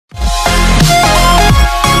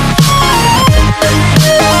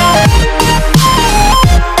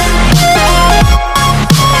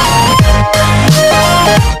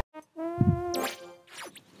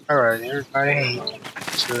Alright, everybody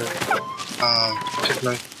to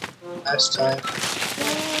Pikmin last time.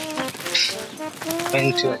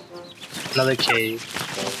 Went into another cave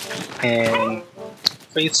and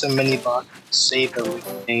create some mini box, save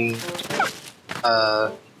everything.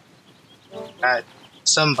 At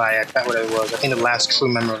somebody, I forgot what it was. I think the last crew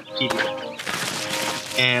member of PB.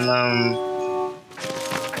 And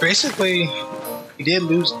basically, we did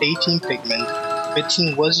lose 18 Pikmin.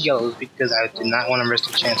 15 was yellows because I did not want to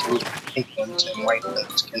risk the chance of losing pink ones and white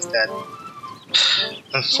ones against that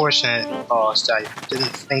unfortunate loss. I didn't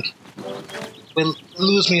think would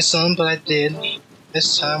lose me some, but I did.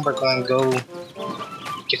 This time we're gonna go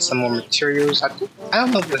get some more materials. I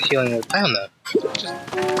don't know what the healing was. I don't know.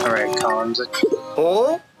 Alright, columns.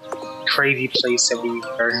 Oh? Crazy place that we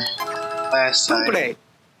were last time. 5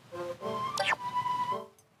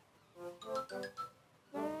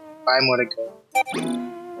 more to go.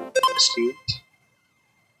 Let's do it.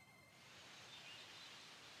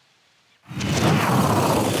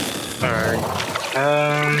 Alright.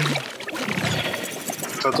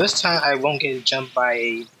 So this time I won't get jumped by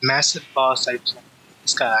a massive boss type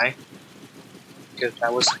sky. Because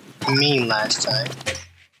that was mean last time.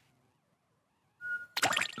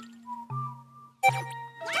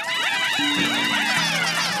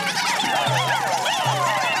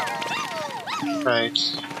 Right.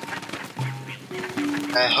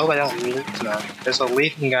 I hope I don't meet no. There's a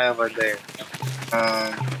leaping guy over there.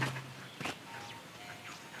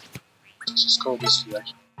 Let's just go this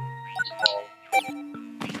direction.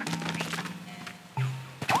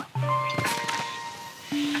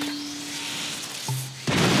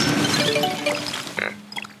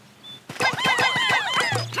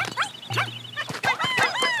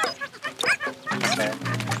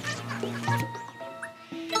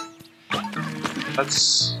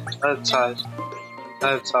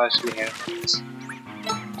 Let's actually handle this.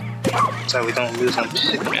 So we don't lose on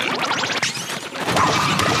Pikmin.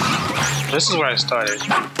 This is where I started.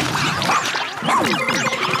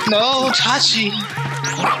 No, Tachi!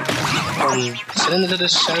 Send into the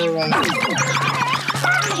shadow run.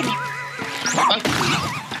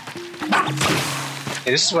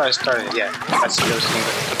 Yeah, this is where I started, yeah. That's the other thing.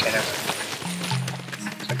 Okay, never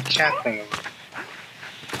mind. It's a cat thing.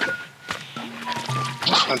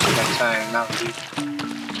 Just want to take my time, not leave.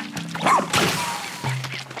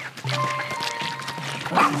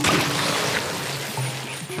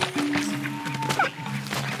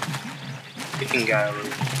 Picking guy over,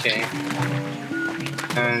 okay.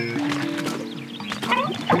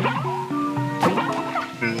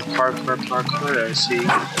 Parkour, I see.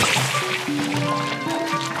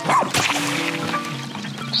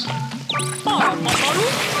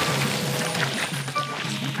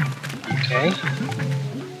 Okay.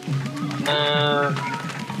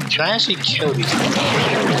 Can I actually kill these people?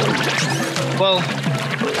 Well,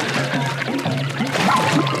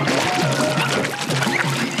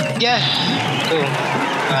 yeah. Cool.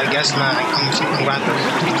 I guess not. I'm gonna have to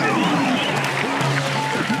freeze it.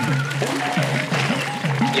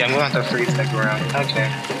 Yeah, I'm gonna have to freeze that ground. Okay.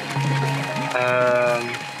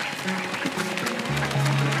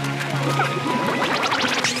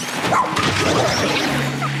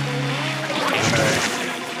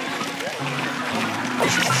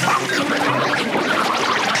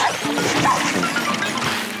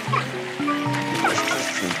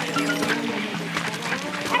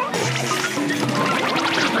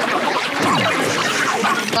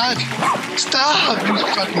 Fuck! Stop! You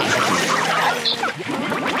fucking.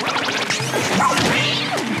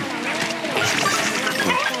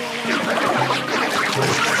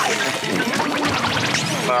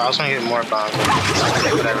 I was trying to get more bombs.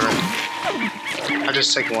 Okay, whatever. I'll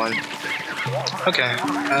just take one. Okay.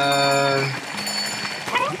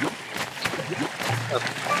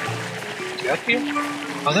 Get up here?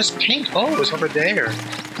 Oh, that's pink. Oh, it's over there.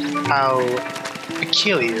 How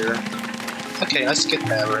peculiar. Okay, let's get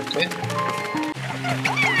that right quick.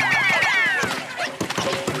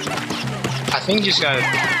 I think you just gotta.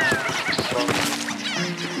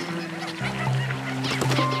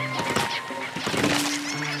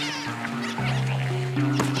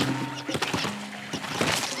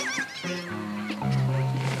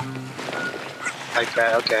 Like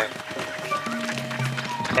that, okay.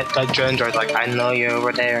 That drone droid, like, I know you're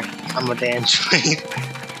over there. I'm a damn droid.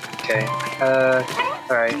 Okay,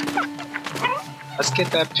 alright. Let's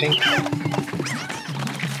get that pink.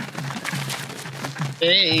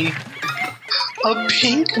 Hey! A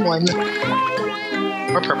pink one!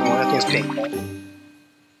 Or purple one, I think it's pink.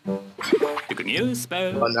 You can use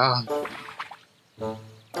spell. Oh no.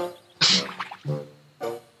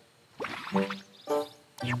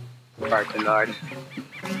 Alright, Bernard.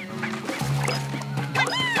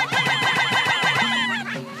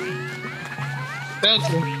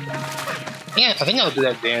 Yeah, I think I'll do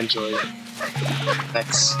that to Android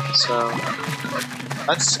next. So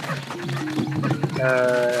let's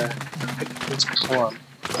perform.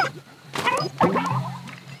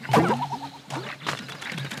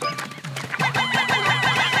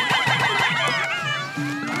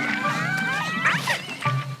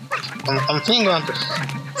 I'm thinking on the.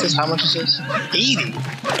 This is how much is this? 80.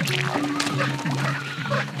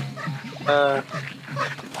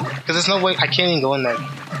 Because there's no way I can't even go in that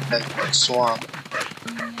swamp.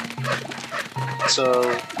 So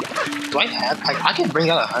do I have? I can bring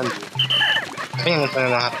out 100. I think that's what I'm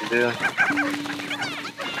gonna have to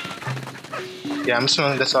do. Yeah, I'm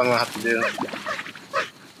assuming that's what I'm gonna have to do.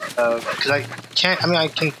 Because I can't. I mean, I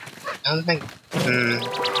can. I don't think.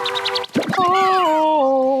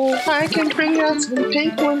 Oh, I can bring out some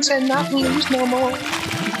pink ones and not lose no more.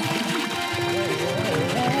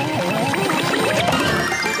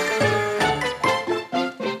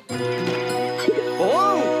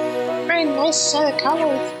 Oh! Very nice set of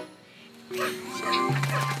colors.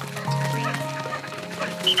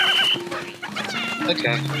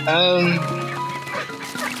 Okay.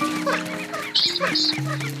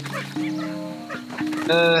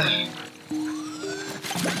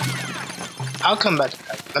 I'll come back to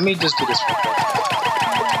that. Let me just do this real quick.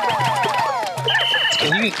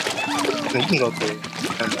 You can go through.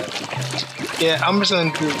 Yeah, I'm just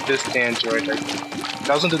gonna do this to Android. I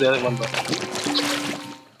was gonna do the other one, but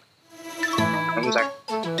I was like,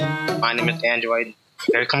 my name is Android.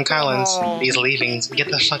 Here come Collins. He's leaving. So get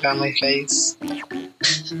the fuck out of my face.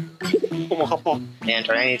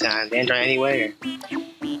 Android anytime. Android anywhere.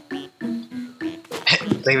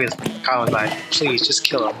 Leave his Collins like, please just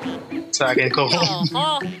kill him so I can go home.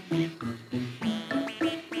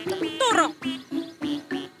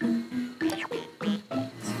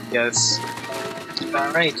 Yes.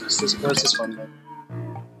 Alright, what's this one then?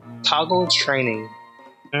 Toggle training.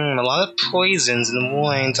 A lot of poisons and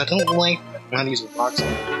wines. I don't like that. I'm gonna use rocks.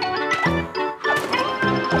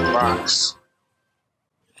 Rocks.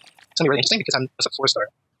 It's gonna be really interesting because I'm just a 4-star. I'm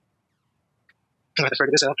gonna have to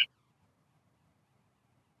figure this out.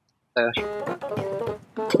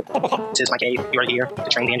 This is my cave. You are here to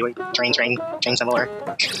train the android. Train similar.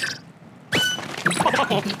 Okay.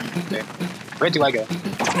 Where do I go?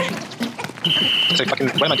 So fucking,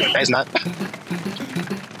 what am I doing? That is not.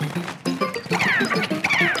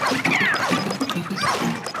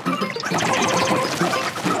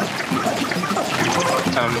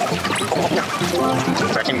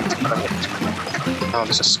 Oh,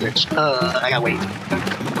 this is a switch. I gotta wait.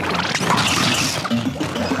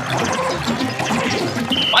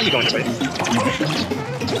 Why are you going this way?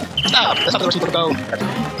 Stop! That's not the way people go.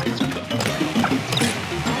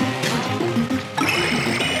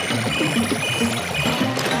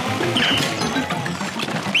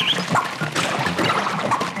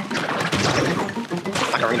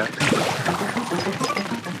 Arena.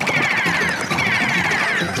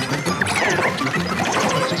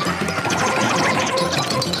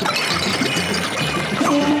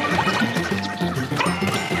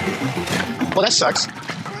 Well, that sucks.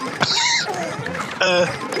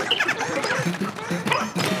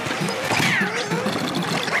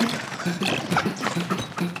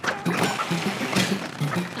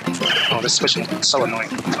 Oh, this switching is so annoying.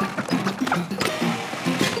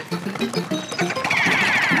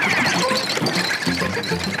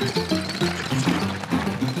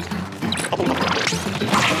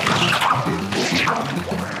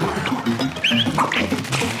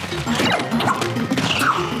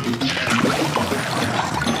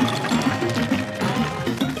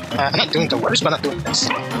 I'm not doing the worst, but I'm not doing this.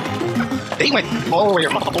 They went all the way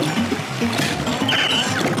around.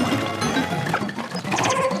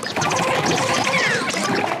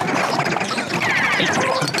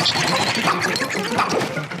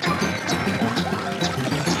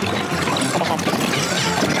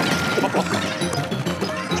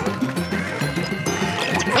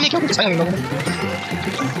 When you kill me, I don't even know.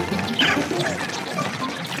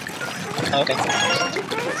 Okay.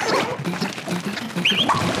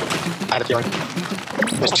 I had a feeling.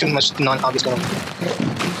 There's too much non-obvious going on.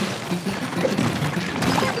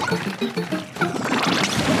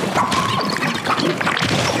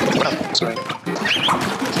 Oh, sorry.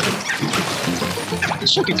 It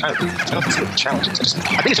should be kind of, I don't think it's a challenge. I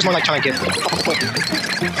think it's just more like trying to get a quick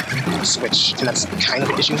switch, and that's kind of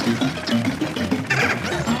the issue.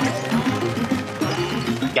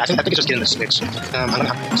 Yeah, I think it's just getting the switch. I'm gonna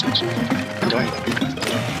have to get the switch. I'm doing it.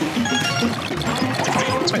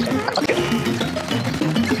 That's fine. I fucked it.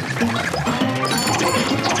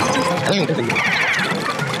 I don't even think they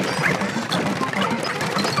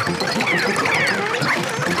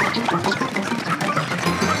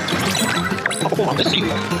Let's see.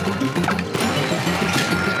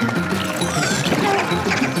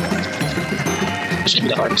 It shouldn't be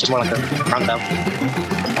that hard. It's just more like a roundabout.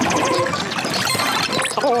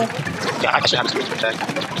 Oh! Yeah, I should have a switch attack.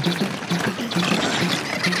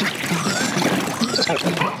 That's kind of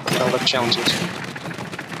fun. I don't like challenges.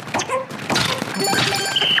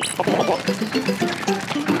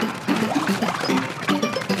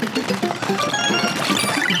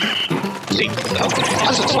 See?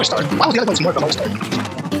 How's it 4-star? Why would the other one's more of a 4-star?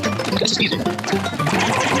 That's just easy.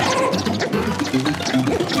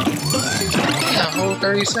 Yeah, a whole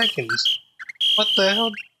 30 seconds. What the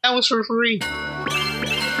hell? That was for free.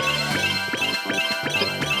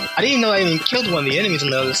 I didn't even know I even killed one of the enemies on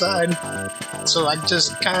the other side. So I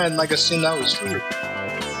just kind of like assumed that was free.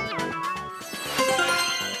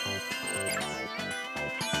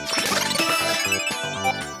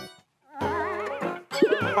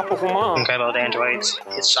 Okay, about androids.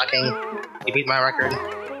 It's shocking. You beat my record.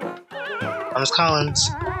 Thomas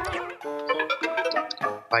Collins.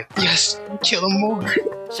 Like, yes, kill him more.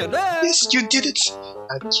 Yes, you did it.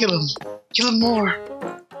 Kill him. Kill him more.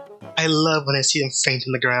 I love when I see them faint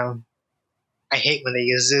on the ground. I hate when they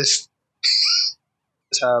exist.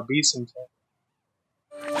 That's how I beat sometimes.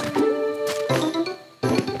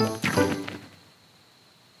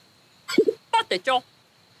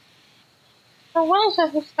 Oh, what is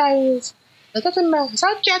that fires? It doesn't matter.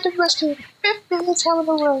 I'll get the rest of it. 5 minutes out of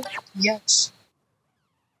the road. Yes.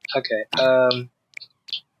 Okay,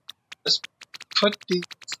 let's put these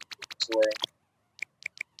away.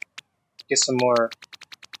 Get some more.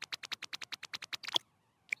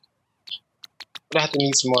 I have to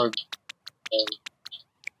need some more.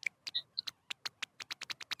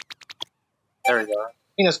 There we go. I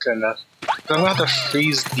think that's good enough. So I'm gonna have to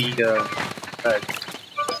freeze the bed.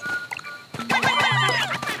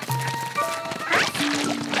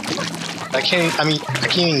 I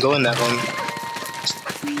can't even go in that one.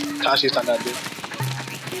 Kashi's not that good.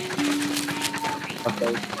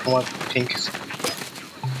 Okay, I want pink.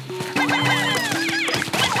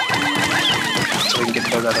 So we can get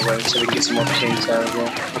those out of the way, so we can get some more pinks out of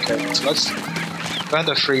there. Okay, so let's go ahead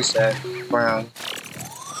and freeze that brown.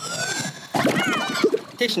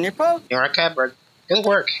 You're a catbird. Good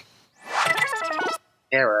work.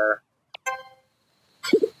 Error.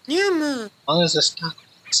 As long as the stock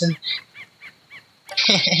isn't.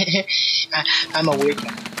 I'm a weird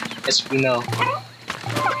guy. Yes, we know.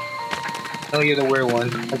 Oh, you're the weird one.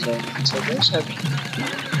 Okay, so there's that.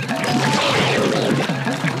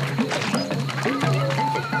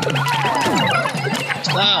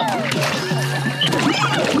 Stop!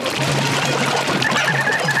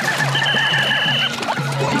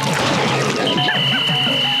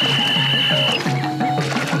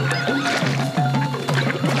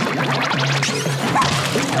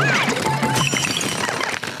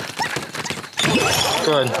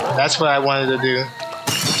 Good. That's what I wanted to do.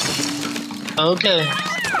 Okay.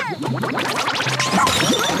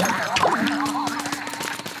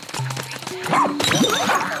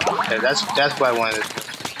 Okay, that's what I wanted to do.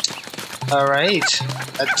 Alright.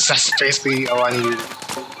 That's basically all I needed.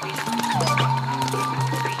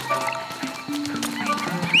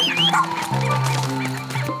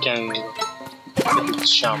 Can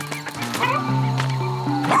jump.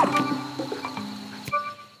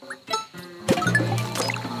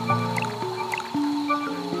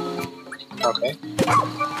 Okay.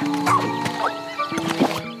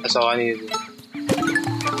 That's all I need to do.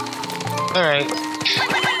 Alright.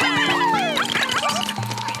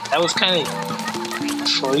 That was kind of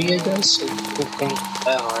free, I guess. So it wasn't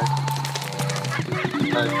that hard.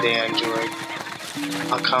 Not the android.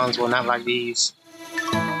 Our cons will not like these.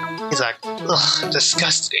 He's like, ugh,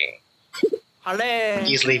 disgusting.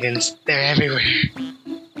 These leavings, they're everywhere.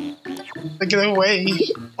 Get away.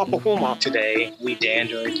 Today, we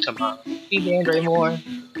dandroid. Tomorrow, we dandroid more.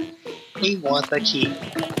 We want the key.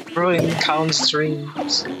 Ruin Count's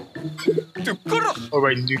dreams.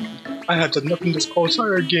 Alright, dude. I have done nothing this whole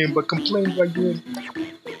entire game but complain again.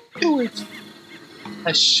 Do it.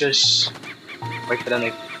 Shush. Wait for them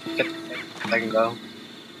to get the thing. I can go.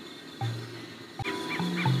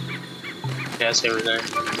 Yeah, stay over there.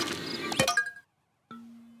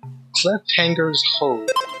 Cliffhanger's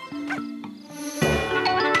Hold.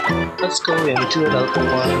 Let's go into another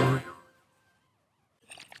one.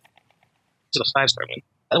 This is a 5-star one.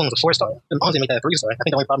 That one was a 4-star. I'm honestly make that a 3-star. I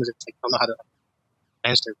think the only problem is it's like, I don't know how to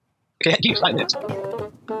answer. Okay, give you 5 minutes.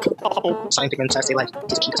 Scientific and fantastic life.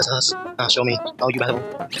 Just keep it to us. Show me. Oh, you battle.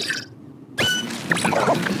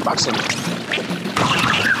 Boxing.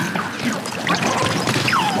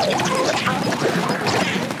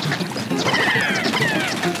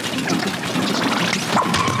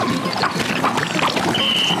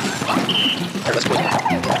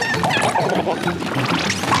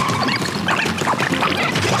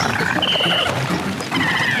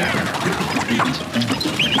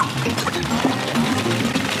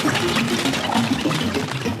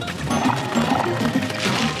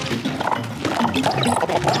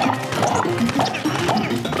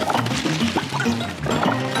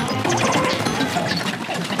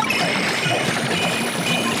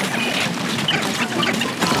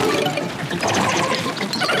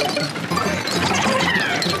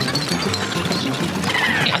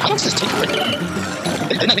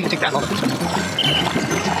 think it take that long.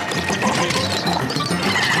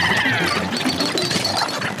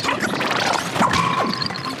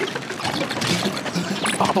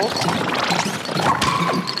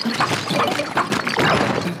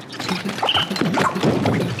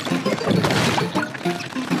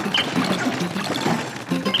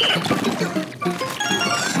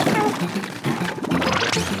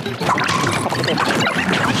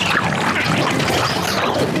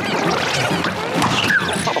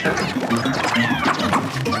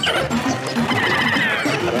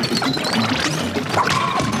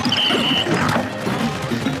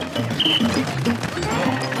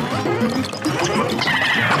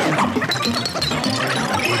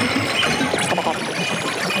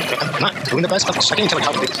 I'm not doing the best, but checking until I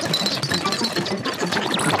calculate.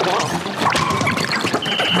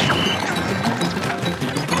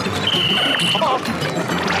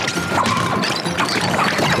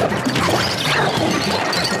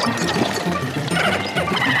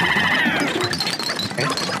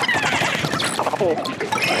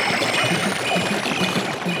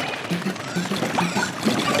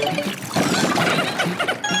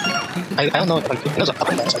 I don't know if I'm there's a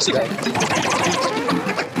couple of I see that.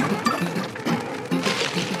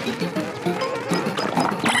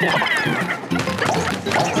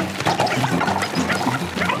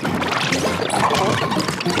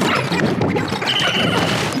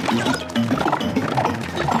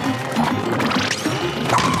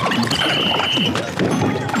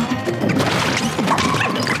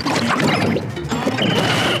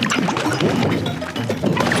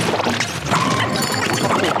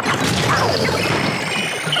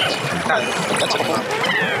 That's a lot.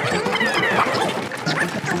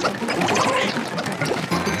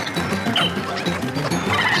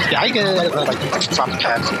 Yeah, I get like flop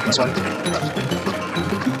pads in this one.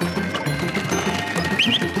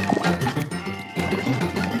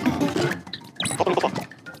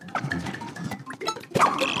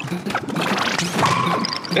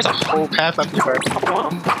 There's a whole path up here.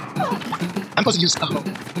 I'm supposed to use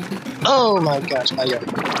oh my gosh, yeah.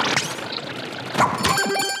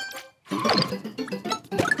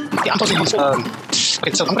 Yeah, I'm supposed to use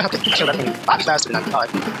okay, so I'm gonna have to kill that thing a lot faster than I thought.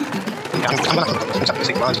 Yeah, I'm gonna have to finish up the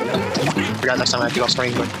 6 rounds, but I forgot next time I do off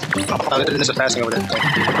screen, but there's a fast thing over there.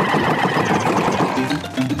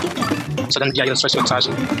 So then yeah, you switch to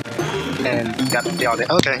exhaustion. And yeah, they all there.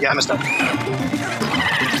 Okay, yeah, I messed up.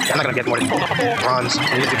 Yeah, I'm not gonna get more than bronze.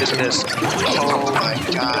 I need to do this with this. Oh my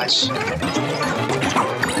gosh.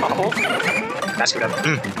 That's good.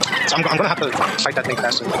 So I'm gonna have to fight that thing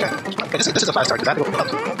faster. Okay. This is a fast start because I have to go up.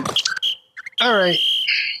 Alright.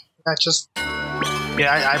 I just...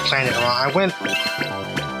 Yeah, I planned it wrong. I went...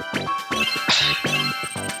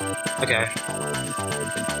 Okay.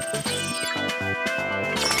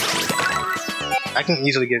 I can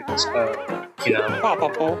easily get this, you know,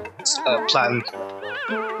 platinum.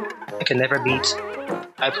 I can never beat.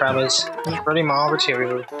 I promise. Running my own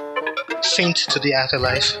material. Faint to the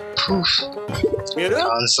afterlife. Poof.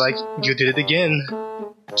 Sounds like you did it again.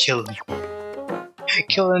 Kill me.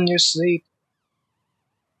 Kill in your sleep.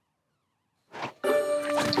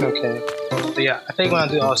 Okay. So yeah, I think when I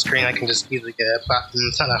do off screen I can just easily get a platinum.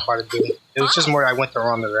 It's not that hard to do. It was just more I went the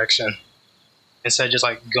wrong direction. Instead of just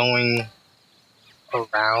like going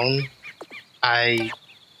around, I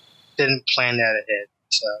didn't plan that ahead.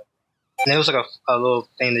 So, and it was like a little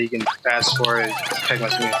thing that you can fast forward and pick my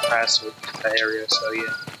screen fast with that area. So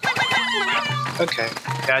yeah. Okay.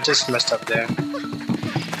 Yeah, I just messed up there.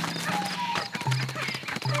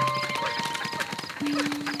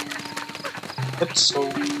 Oops. So,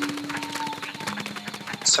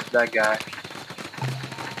 except that guy.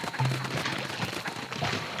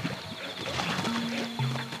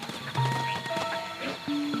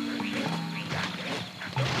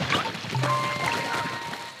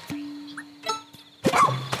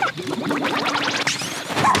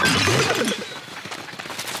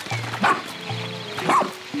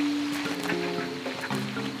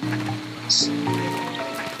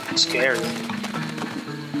 Scary.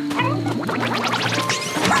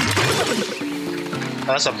 Oh,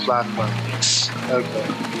 that's a platform. Okay.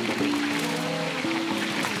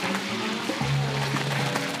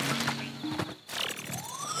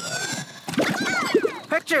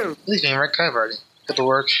 Picture. This game recovered. Good to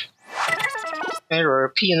work.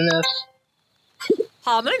 Error P enough.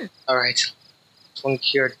 Harmon. Alright. One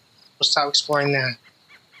cured. We'll start exploring now.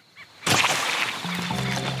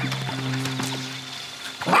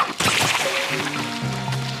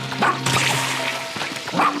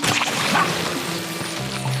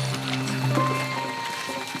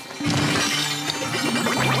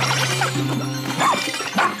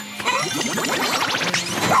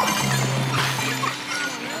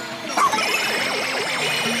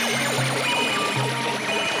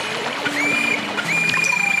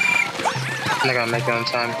 gonna make it on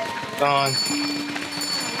time. Gone.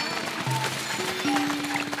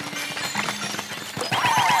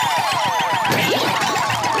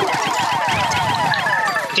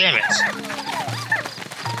 Damn it.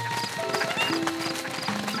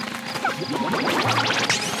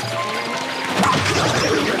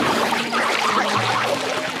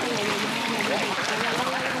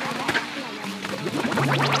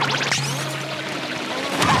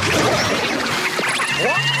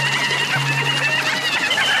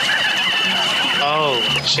 Oh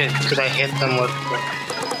shit, because I hit them with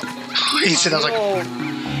poison. I was like,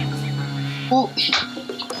 oh,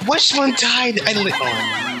 which one died? Oh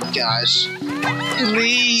my gosh.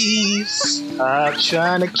 Please stop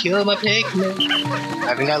trying to kill my Pikmin.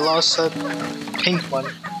 I think I lost a pink one.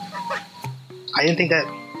 I didn't think that,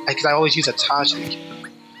 because I always use a Chauncey.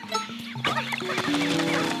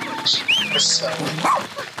 So,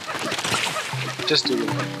 just do it.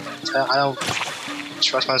 I don't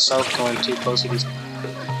trust myself going too close to these.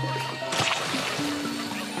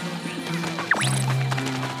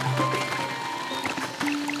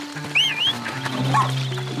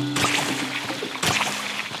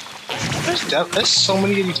 There's so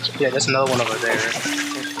many of these. Yeah, there's another one over there.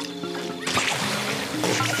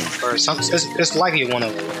 Or some. There's likely one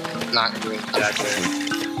over there. Not really exactly.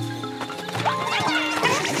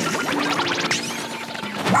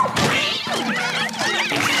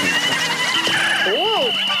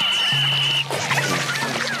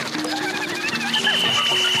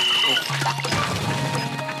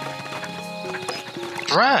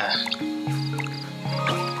 Bruh.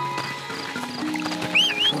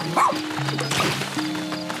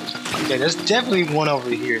 Yeah, there's definitely one over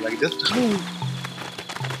here. Like this. I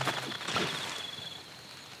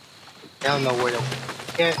don't know where to.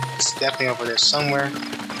 Yeah, it's definitely over there somewhere. So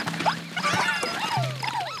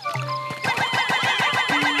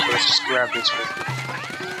let's just grab this one.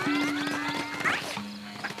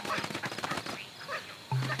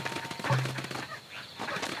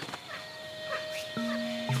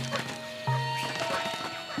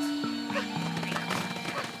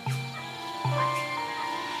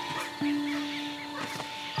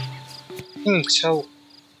 So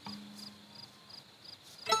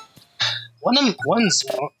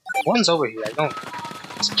one's over here. I don't.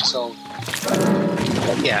 So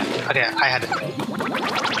yeah. Okay, I had it.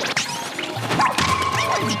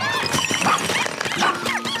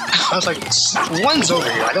 I was like, one's over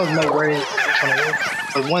here. I don't know where which one it is,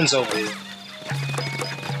 but one's over here.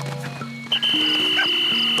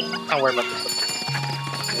 Don't worry about this.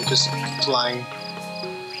 They're just flying.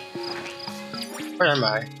 Where am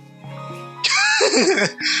I?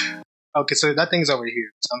 Okay, so that thing's over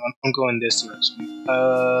here. So I'm going this direction.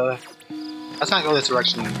 Let's not go this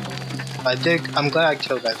direction. I'm glad I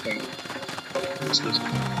killed that thing.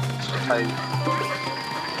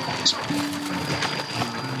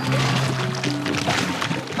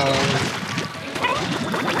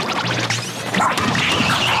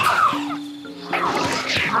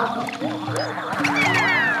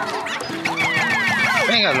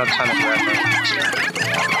 I ain't got enough time to grab that.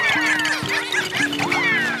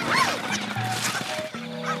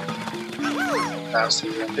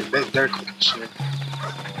 They're cooking shit.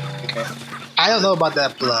 Okay. I don't know about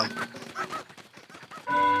that plum. Okay,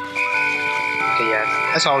 yeah.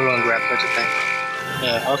 That's all we're gonna grab for today.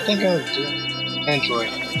 Yeah, I was thinking of doing Android.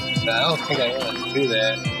 But I don't think I want to do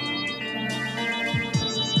that.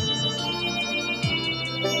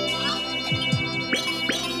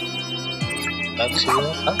 Let's see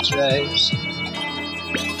what drives.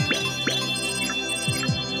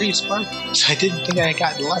 3 sparks. I didn't think I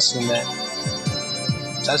got less than that.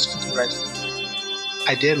 That's right.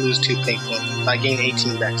 I did lose 2 Pikmin. I gained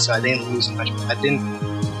 18 back, so I didn't lose much. I didn't.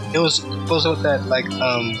 It was with that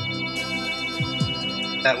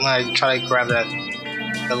that when I tried to grab that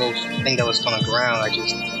little thing that was on the ground, I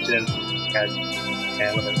just didn't.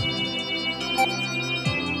 Yeah, whatever.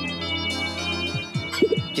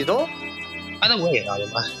 By the way,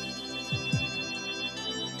 Olimar.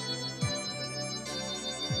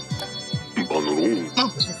 Oh,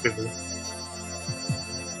 it's okay.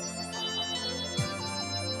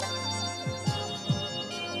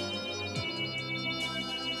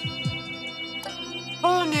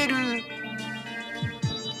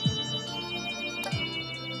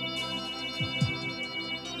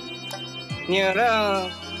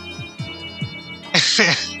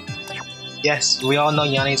 Yes, we all know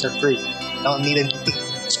Yannis are free. Don't need to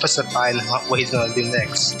specify what he's gonna do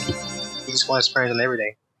next. He just wants experience on every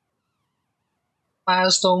day.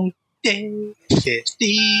 Milestone day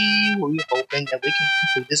 50. We're hoping that we can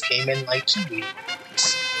complete this game in like 2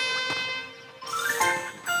 weeks.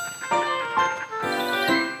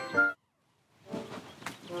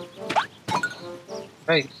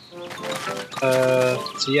 Right.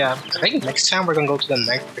 So yeah, I think next time we're gonna go to the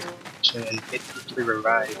next location and get the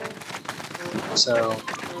revive. So,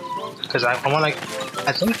 because I want to,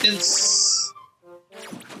 I think this,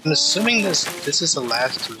 I'm assuming this is the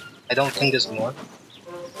last two. I don't think there's more.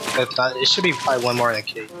 But if not, it should be probably one more in the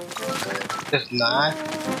cave. If not,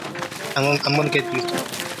 I'm gonna get these two.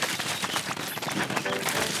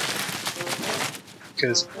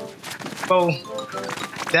 Because, well,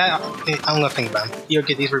 that, I'm gonna think about it. Either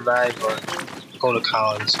get these revived or go to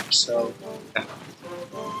college. So, yeah.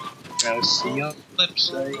 I'll see you on the flip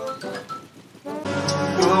side.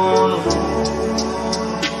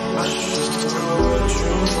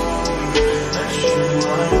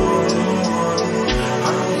 I should